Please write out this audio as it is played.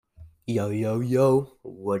Yo, yo, yo,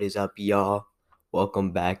 what is up, y'all?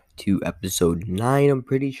 Welcome back to episode 9, I'm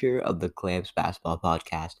pretty sure, of the Clamps Basketball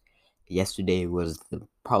Podcast. Yesterday was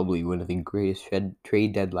probably one of the greatest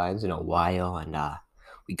trade deadlines in a while, and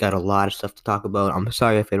we got a lot of stuff to talk about. I'm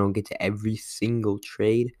sorry if I don't get to every single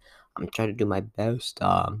trade. I'm trying to do my best.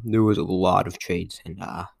 There was a lot of trades, and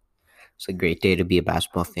it's a great day to be a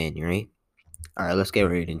basketball fan, right? All right, let's get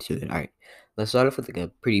right into it. All right, let's start off with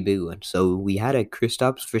a pretty big one. So we had a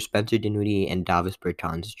Kristaps for Spencer Dinwiddie and Davis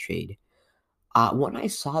Bertans trade. When I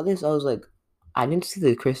saw this, I was like, I didn't see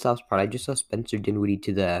the Kristaps part. I just saw Spencer Dinwiddie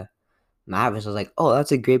to the Mavericks. I was like, oh,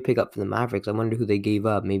 that's a great pickup for the Mavericks. I wonder who they gave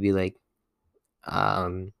up. Maybe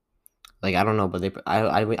um, I don't know, but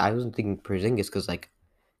I wasn't thinking Porzingis because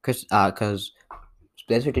because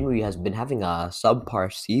Spencer Dinwiddie has been having a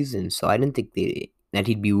subpar season, so I didn't think that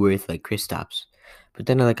he'd be worth like Kristaps. But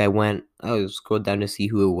then I scrolled down to see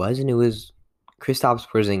who it was, and it was Kristaps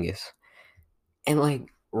Porzingis. And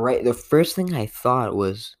right, the first thing I thought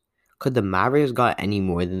was, could the Mavericks got any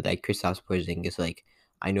more than like Kristaps Porzingis? Like,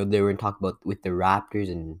 I know they were in talk about with the Raptors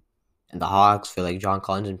and the Hawks for like John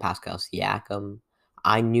Collins and Pascal Siakam.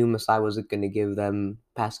 I knew Masai wasn't gonna give them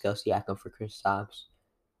Pascal Siakam for Kristaps.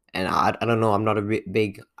 And I don't know. I'm not a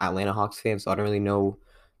big Atlanta Hawks fan, so I don't really know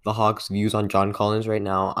the Hawks' views on John Collins right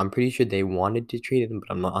now. I'm pretty sure they wanted to trade him,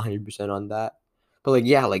 but I'm not 100% on that. But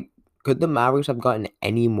yeah, could the Mavericks have gotten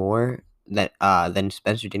any more than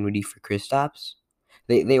Spencer Dinwiddie for Kristaps?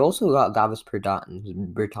 They also got Davis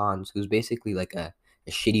Bertans, who's basically like a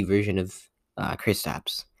shitty version of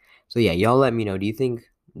Kristaps. So yeah, y'all let me know. Do you think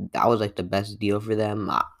that was like the best deal for them?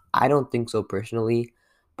 I don't think so personally.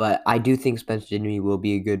 But I do think Spencer Dinwiddie will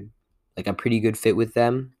be a pretty good fit with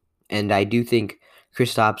them, and I do think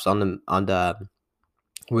Kristaps on the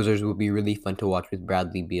Wizards will be really fun to watch with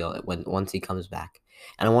Bradley Beal once he comes back.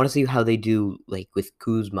 And I want to see how they do like with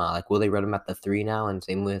Kuzma. Like, will they run him at the 3 now? And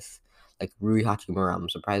same with like Rui Hachimura. I'm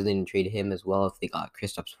surprised they didn't trade him as well if they got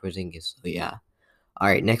Kristaps Porzingis. So yeah. All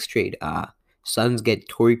right, next trade. Suns get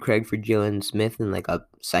Torrey Craig for Jalen Smith in like a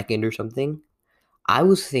second or something. I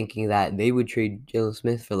was thinking that they would trade Jalen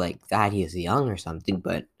Smith for like Thaddeus Young or something,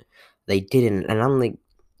 but they didn't. And I'm like,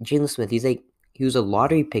 Jalen Smith, he was a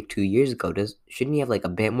lottery pick 2 years ago. Shouldn't he have like a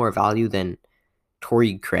bit more value than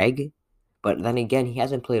Torrey Craig? But then again, he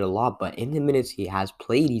hasn't played a lot, but in the minutes he has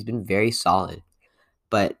played, he's been very solid.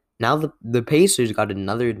 But now the Pacers got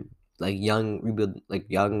another like young rebuild, like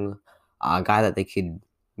young guy that they could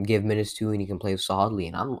give minutes to, and he can play solidly.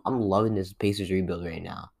 And I'm loving this Pacers rebuild right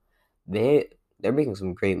now. They they're making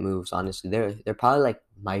some great moves. Honestly, they're probably like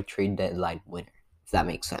my trade deadline winner, if that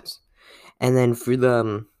makes sense. And then for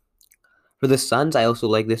the Suns, I also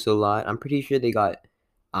like this a lot. I'm pretty sure they got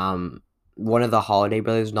one of the Holiday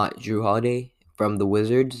brothers, not Drew Holiday, from the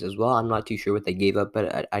Wizards as well. I'm not too sure what they gave up,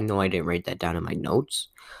 but I know I didn't write that down in my notes.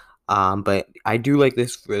 But I do like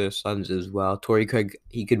this for the Suns as well. Torrey Craig,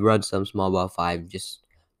 he could run some small ball five, just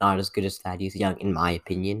not as good as Thaddeus Young, in my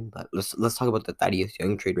opinion. But let's talk about the Thaddeus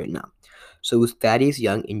Young trade right now. So it was Thaddeus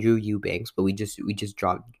Young and Drew Eubanks, but we just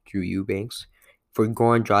dropped Drew Eubanks for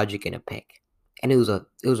Goran Dragic and a pick, and it was a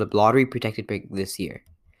lottery protected pick this year.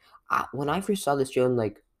 When I first saw this deal, I'm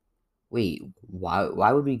like, wait,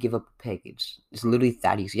 why would we give up a pick? It's literally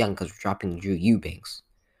Thaddeus Young because we're dropping Drew Eubanks.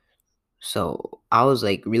 So I was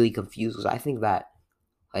like really confused because I think that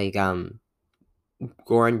like Goran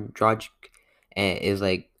Dragic is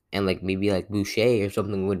like and like maybe like Boucher or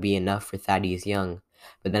something would be enough for Thaddeus Young,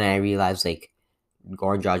 but then I realized like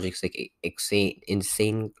Goran Dragic's like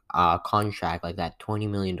insane contract like that $20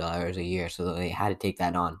 million a year, so they had to take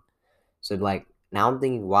that on. So like now I'm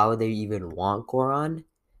thinking, why would they even want Goran?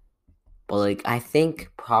 But like I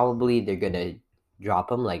think probably they're gonna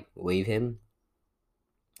drop him, like waive him.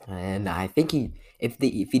 And I think if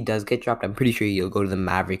he does get dropped, I'm pretty sure he'll go to the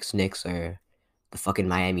Mavericks, Knicks, or the fucking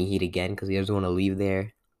Miami Heat again because he doesn't want to leave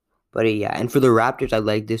there. But yeah, and for the Raptors, I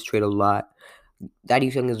like this trade a lot.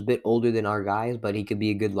 Thaddeus Young is a bit older than our guys, but he could be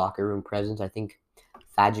a good locker room presence. I think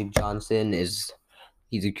Thagic Johnson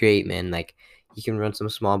he's a great man. Like he can run some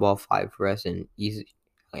small ball five for us, and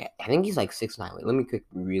I think he's like 6'9". Wait, let me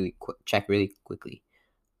check really quickly.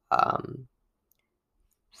 Um,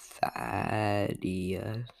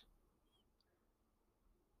 Thaddeus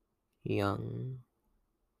Young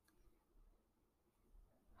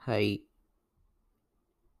height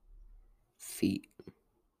feet.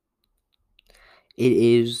 It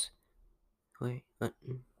is wait.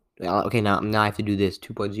 Okay, now I have to do this.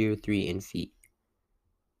 2.03 in feet.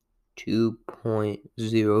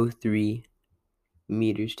 2.03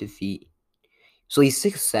 meters to feet. So he's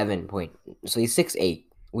 6'7". So he's 6'8",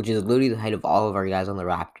 which is literally the height of all of our guys on the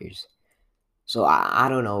Raptors. So I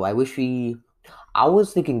don't know. I was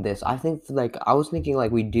thinking this. I was thinking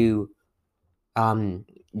like we do Goran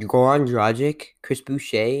Dragic, Chris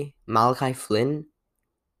Boucher, Malachi Flynn,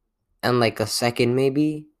 and like a second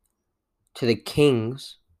maybe to the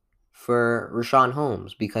Kings for Rashawn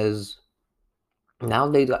Holmes because now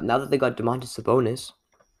that they got Domantas Sabonis,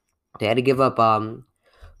 they had to give up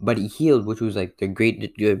Buddy Hield, which was like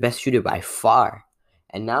their best shooter by far,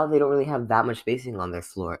 and now they don't really have that much spacing on the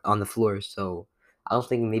floor. So I was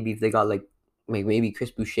thinking maybe if they got like maybe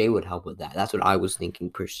Chris Boucher would help with that. That's what I was thinking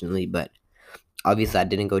personally, but obviously that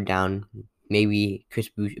didn't go down. Maybe Chris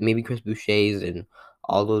Boucher's and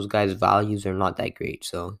all those guys' values are not that great.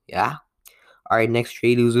 So yeah. All right, next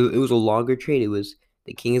trade. It was a longer trade. It was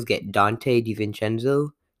the Kings get Dante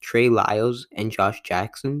DiVincenzo, Trey Lyles, and Josh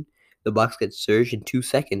Jackson. The Bucks get Serge in 2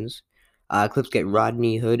 seconds. Clips get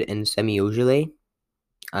Rodney Hood and Semi Ojeleye,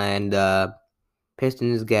 and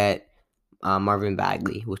Pistons get Marvin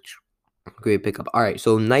Bagley, which great pickup. All right,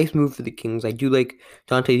 so nice move for the Kings. I do like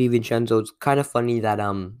Dante DiVincenzo. It's kind of funny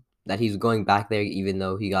that he's going back there, even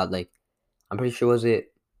though he got like I'm pretty sure was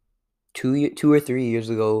it 2 or 3 years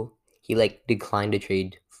ago he like declined a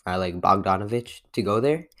trade for like Bogdanovich to go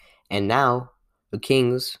there, and now the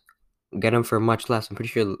Kings get him for much less. I'm pretty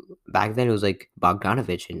sure back then it was like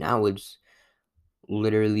Bogdanovich, and now it's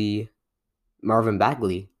literally Marvin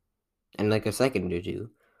Bagley and like a second or two,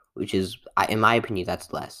 which is in my opinion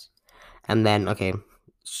that's less. And then okay,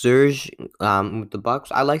 Serge with the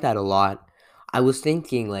Bucks, I like that a lot. I was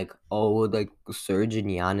thinking like, oh, would like Serge and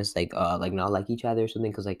Giannis like not like each other or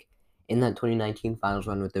something? Because like in that 2019 Finals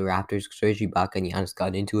run with the Raptors, Serge Ibaka and Giannis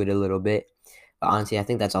got into it a little bit. But honestly, I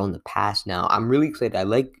think that's all in the past now. I'm really excited. I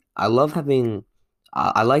like having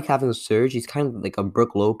Serge. He's kind of like a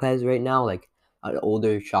Brook Lopez right now, like an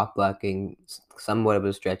older shot blocking, somewhat of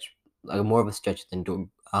a stretch, like more of a stretch than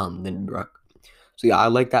Brook. So yeah, I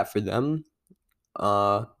like that for them.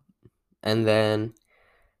 Uh, and then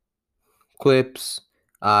Clips,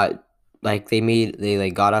 uh, like they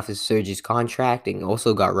like got off his Serge's contract and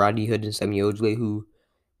also got Rodney Hood and Semi Ojeleye who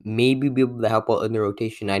maybe be able to help out in the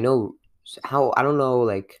rotation. I don't know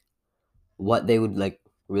like what they would like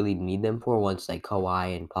really need them for once like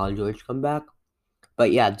Kawhi and Paul George come back.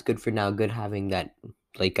 But yeah, it's good for now. Good having that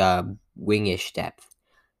like wingish depth.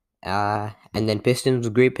 And then Pistons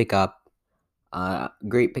great pickup.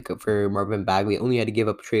 Great pickup for Marvin Bagley. Only had to give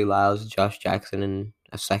up Trey Lyles, Josh Jackson in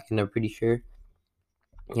a second, I'm pretty sure.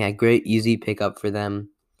 Yeah, great, easy pickup for them.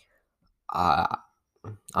 Uh,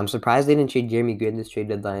 I'm surprised they didn't trade Jeremy Grant this trade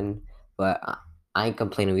deadline, but I ain't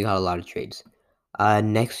complaining. We got a lot of trades.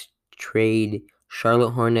 Next trade,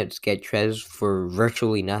 Charlotte Hornets get Trez for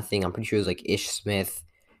virtually nothing. I'm pretty sure it was like Ish Smith,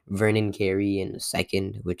 Vernon Carey in a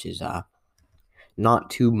second, which is not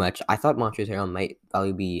too much. I thought Montrezl Harrell might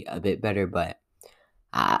probably be a bit better, but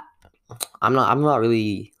uh, I'm not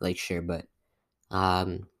really like sure, but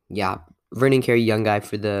yeah, Vernon Carey, young guy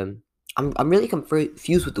for the. I'm really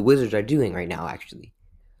confused what the Wizards are doing right now, actually,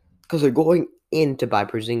 because they're going in to buy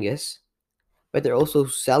Porzingis, but they're also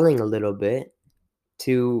selling a little bit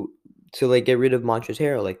to like get rid of Montrezl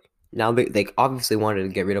Harrell. Like now they obviously wanted to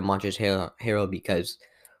get rid of Montrezl Harrell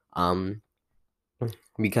um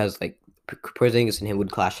because like Porzingis and him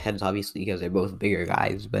would clash heads, obviously because they're both bigger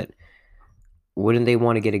guys, but wouldn't they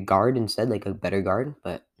want to get a guard instead, like a better guard?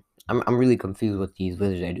 But I'm really confused what these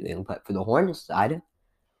Wizards are doing. But for the Hornets side,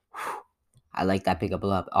 I like that pickup a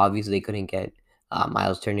lot. Obviously, they couldn't get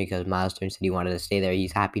Miles Turner because Miles Turner said he wanted to stay there.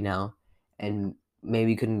 He's happy now, and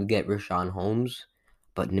maybe couldn't get Rashawn Holmes.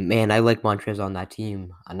 But man, I like Montrez on that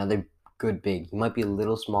team. Another good big. He might be a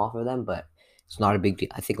little small for them, but it's not a big deal.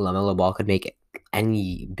 I think LaMelo Ball could make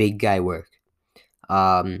any big guy work.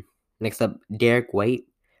 Um, Next up, Derek White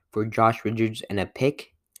for Josh Richards and a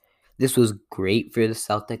pick. This was great for the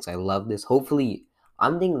Celtics. I love this. Hopefully,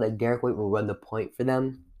 I'm thinking like Derek White will run the point for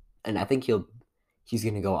them, and I think he's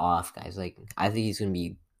gonna go off, guys. Like I think he's gonna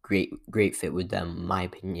be great fit with them. In my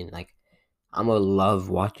opinion, like I'm gonna love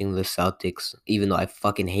watching the Celtics, even though I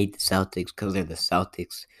fucking hate the Celtics because they're the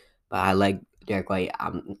Celtics. But I like Derek White.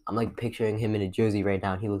 I'm like picturing him in a jersey right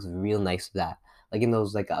now, and he looks real nice with that. Like in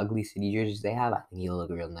those like ugly city jerseys they have, I think he'll look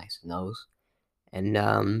real nice in those. And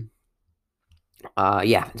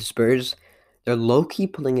yeah, the Spurs, they're low key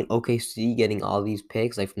pulling an OKC, getting all these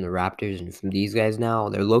picks like from the Raptors and from these guys now.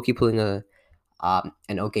 They're low key pulling an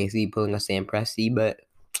OKC, pulling a Sam Presti, but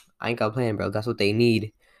I ain't got playing, bro. That's what they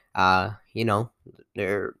need. You know,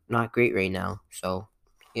 they're not great right now. So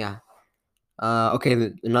yeah.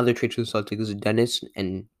 Okay, another trade to the Celtics is Dennis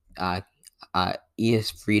and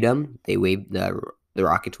ES Freedom. They waived the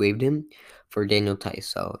Rockets waived him for Daniel Tice.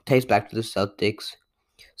 So Tice back to the Celtics.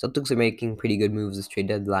 Celtics are making pretty good moves this trade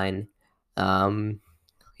deadline.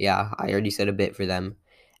 Yeah, I already said a bit for them.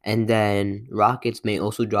 And then Rockets may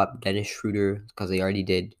also drop Dennis Schroeder because they already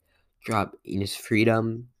did drop Enes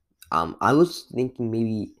Freedom. I was thinking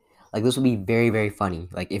maybe like this would be very, very funny.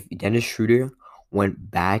 Like if Dennis Schroeder went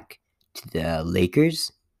back to the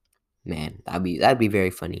Lakers, man, that'd be very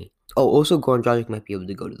funny. Oh, also Goran Dragic might be able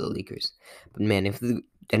to go to the Lakers. But man, if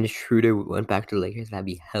Dennis Schroeder went back to the Lakers, that'd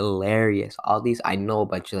be hilarious. All these I know a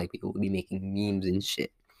bunch of like people would be making memes and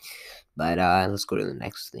shit. But let's go to the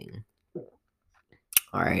next thing.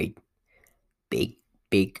 All right, big,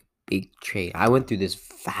 big trade. I went through this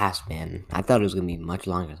fast, man. I thought it was gonna be much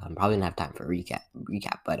longer, so I'm probably gonna have time for recap.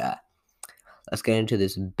 But let's get into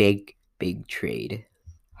this big trade.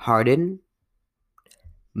 Harden,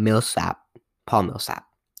 Paul Millsap,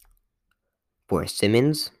 for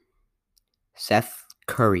Simmons, Seth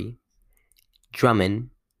Curry, Drummond,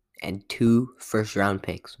 and 2 first-round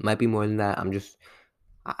picks. Might be more than that.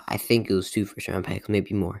 I think it was 2 first-round picks,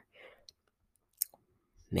 maybe more.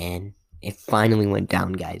 Man, it finally went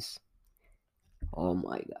down, guys. Oh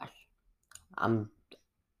my gosh.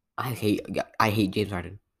 I hate James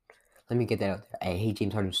Harden. Let me get that out there. I hate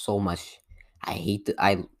James Harden so much. I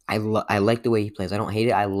like the way he plays. I don't hate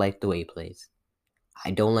it. I like the way he plays.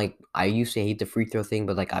 I used to hate the free throw thing,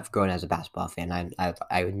 but like I've grown as a basketball fan.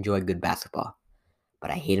 I enjoy good basketball, but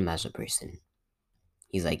I hate him as a person.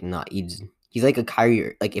 He's like not he's like a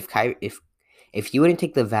Kyrie. Like if he wouldn't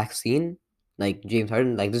take the vaccine, like James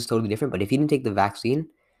Harden, like this is totally different. But if he didn't take the vaccine,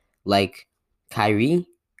 like Kyrie,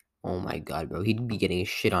 oh my god, bro, he'd be getting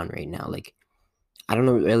shit on right now. Like I don't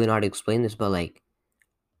really know how to explain this, but like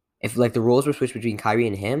if like the roles were switched between Kyrie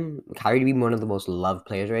and him, Kyrie would be one of the most loved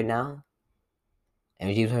players right now,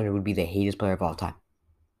 and James Harden would be the hatest player of all time.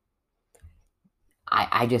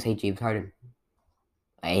 I just hate James Harden.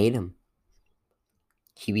 I hate him.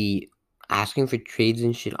 He be asking for trades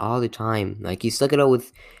and shit all the time. Like he stuck it out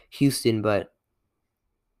with Houston, but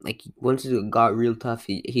like once it got real tough,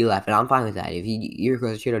 he left, and I'm fine with that. If you're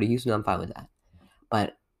going to trade out of Houston, I'm fine with that.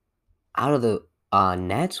 But out of the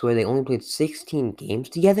Nets, where they only played 16 games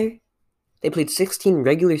together, they played 16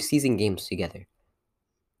 regular season games together.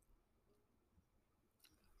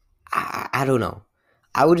 I don't know.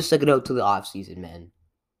 I would have stuck it out to the offseason, man.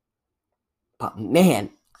 But man,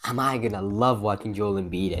 am I gonna love watching Joel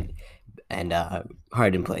Embiid and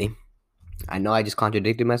Harden play. I know I just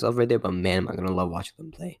contradicted myself right there, but man, am I gonna love watching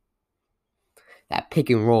them play. That pick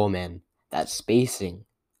and roll, man. That spacing.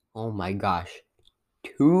 Oh my gosh.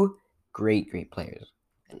 2 great players.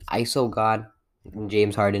 An ISO God,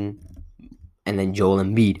 James Harden, and then Joel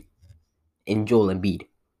Embiid.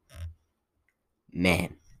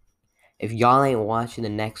 Man, if y'all ain't watching the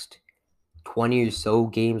next 20 or so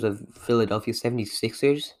games of Philadelphia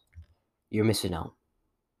 76ers, you're missing out.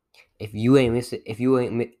 If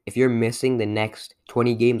you're missing the next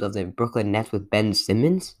 20 games of the Brooklyn Nets with Ben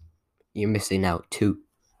Simmons, you're missing out too.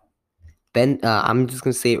 I'm just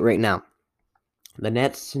gonna say it right now. The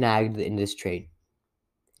Nets snagged in this trade.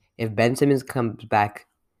 If Ben Simmons comes back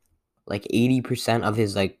like 80% of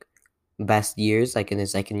his like best years, like in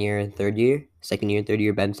his second year and third year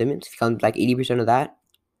Ben Simmons, if he comes back 80% of that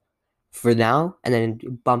for now, and then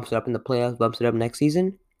bumps it up in the playoffs, bumps it up next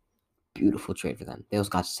season, beautiful trade for them. They also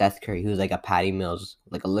got Seth Curry, who's like a Patty Mills,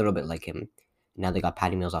 like a little bit like him. Now they got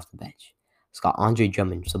Patty Mills off the bench. It's got Andre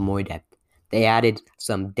Drummond, some more depth. They added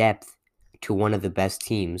some depth to one of the best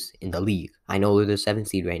teams in the league. I know they're the 7th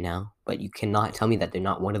seed right now, but you cannot tell me that they're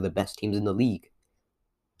not one of the best teams in the league.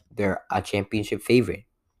 They're a championship favorite.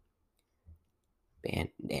 Man,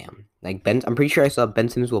 damn. Like I'm pretty sure I saw Ben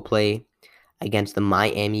Simmons will play against the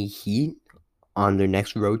Miami Heat on their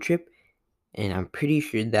next road trip, and I'm pretty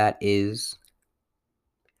sure that is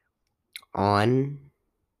on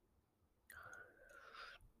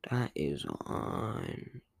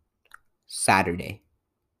Saturday.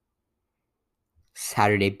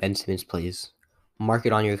 Ben Simmons plays. Mark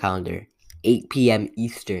it on your calendar. 8 p.m.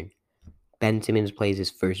 Eastern. Ben Simmons plays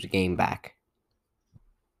his first game back.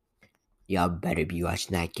 Y'all better be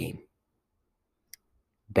watching that game.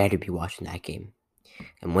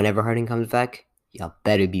 And whenever Harden comes back, y'all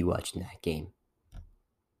better be watching that game.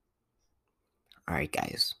 Alright,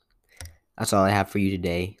 guys. That's all I have for you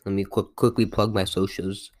today. Let me quickly plug my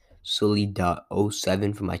socials.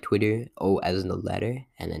 Sully.07 for my Twitter, O as in the letter,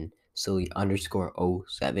 and then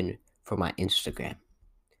Sully_07 for my Instagram.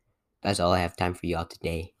 That's all I have time for y'all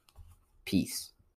today. Peace.